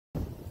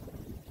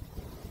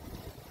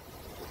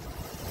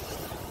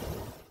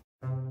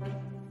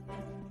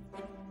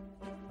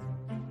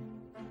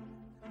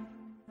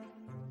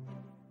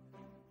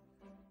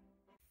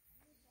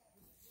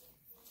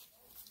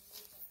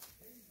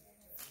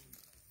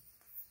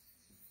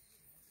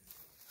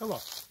Hello.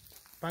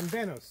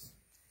 Pandanus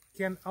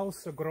can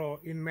also grow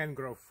in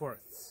mangrove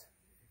forests,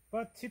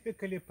 but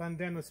typically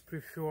pandanus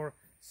prefer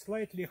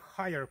slightly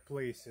higher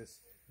places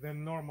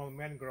than normal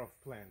mangrove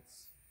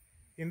plants.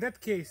 In that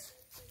case,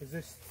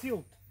 the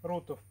stilt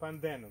root of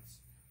pandanus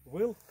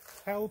will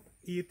help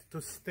it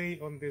to stay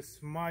on this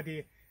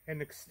muddy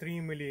and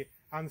extremely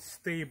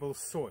unstable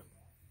soil.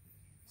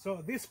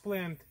 So this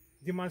plant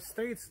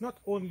demonstrates not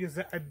only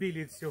the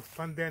ability of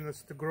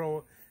pandanus to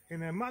grow in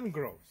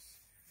mangroves,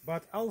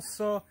 but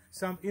also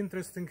some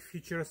interesting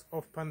features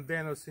of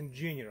pandanus in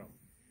general.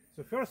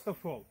 So first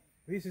of all,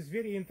 this is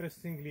very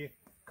interestingly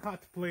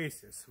cut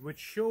places, which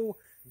show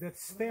that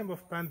stem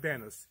of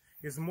pandanus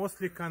is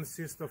mostly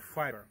consist of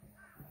fiber.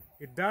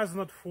 It does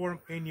not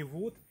form any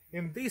wood,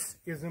 and this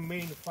is the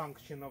main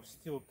function of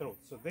stilt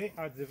roots. So they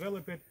are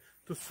developed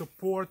to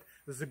support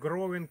the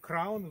growing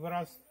crown,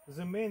 whereas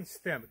the main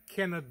stem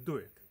cannot do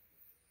it.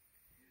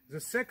 The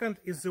second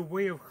is the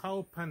way of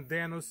how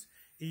pandanus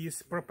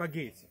is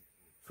propagating.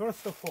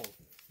 First of all,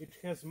 it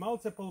has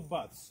multiple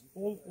buds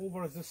all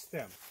over the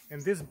stem,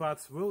 and these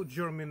buds will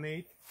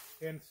germinate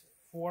and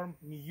form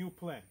new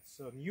plants.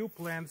 So new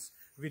plants,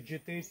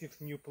 vegetative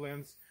new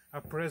plants,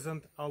 are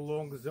present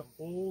along the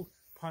old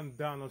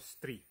pandanus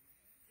tree.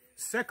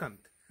 Second,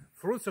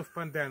 fruits of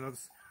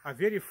pandanus are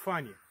very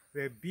funny.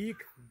 They're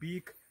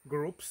big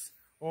groups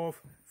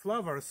of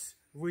flowers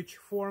which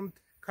formed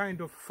kind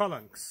of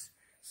phalanx.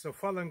 So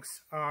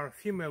phalanx are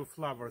female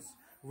flowers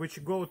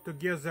which go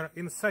together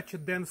in such a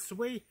dense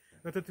way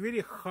that it's very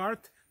hard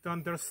to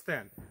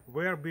understand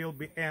where will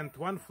be end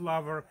one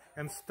flower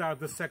and start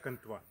the second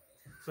one.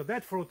 So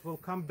that fruit will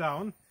come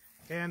down,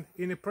 and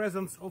in the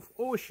presence of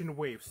ocean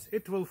waves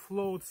it will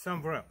float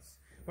somewhere else.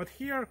 But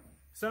here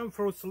some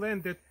fruits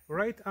landed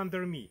right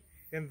under me,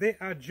 and they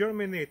are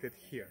germinated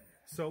here.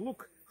 So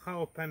look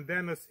how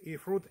pandanus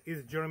fruit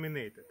is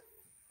germinated.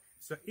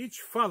 So each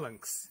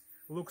phalanx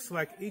looks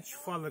like each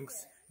phalanx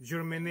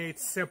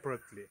germinates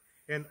separately,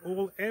 and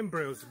all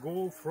embryos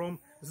go from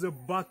the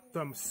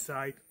bottom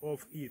side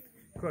of it,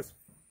 because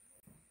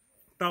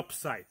top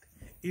side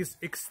is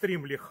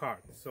extremely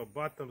hard. So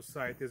bottom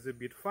side is a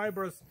bit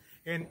fibrous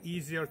and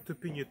easier to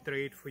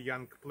penetrate for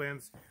young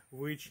plants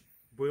which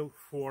will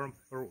form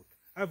root.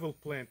 I will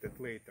plant it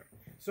later.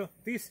 So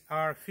these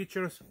are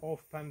features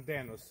of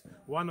pandanus,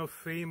 one of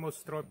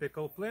famous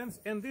tropical plants,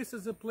 and this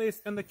is a place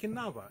in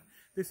Okinawa.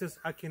 This is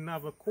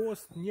Okinawa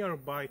coast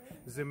nearby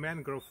the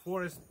mangrove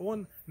forest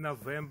on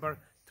November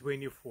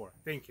 24.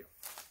 Thank you.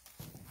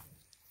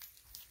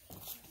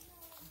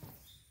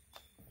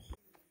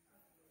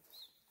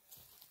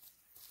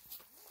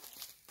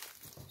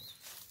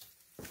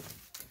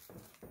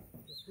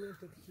 Just plant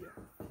it here.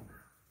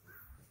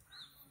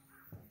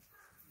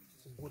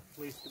 It's a good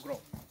place to grow.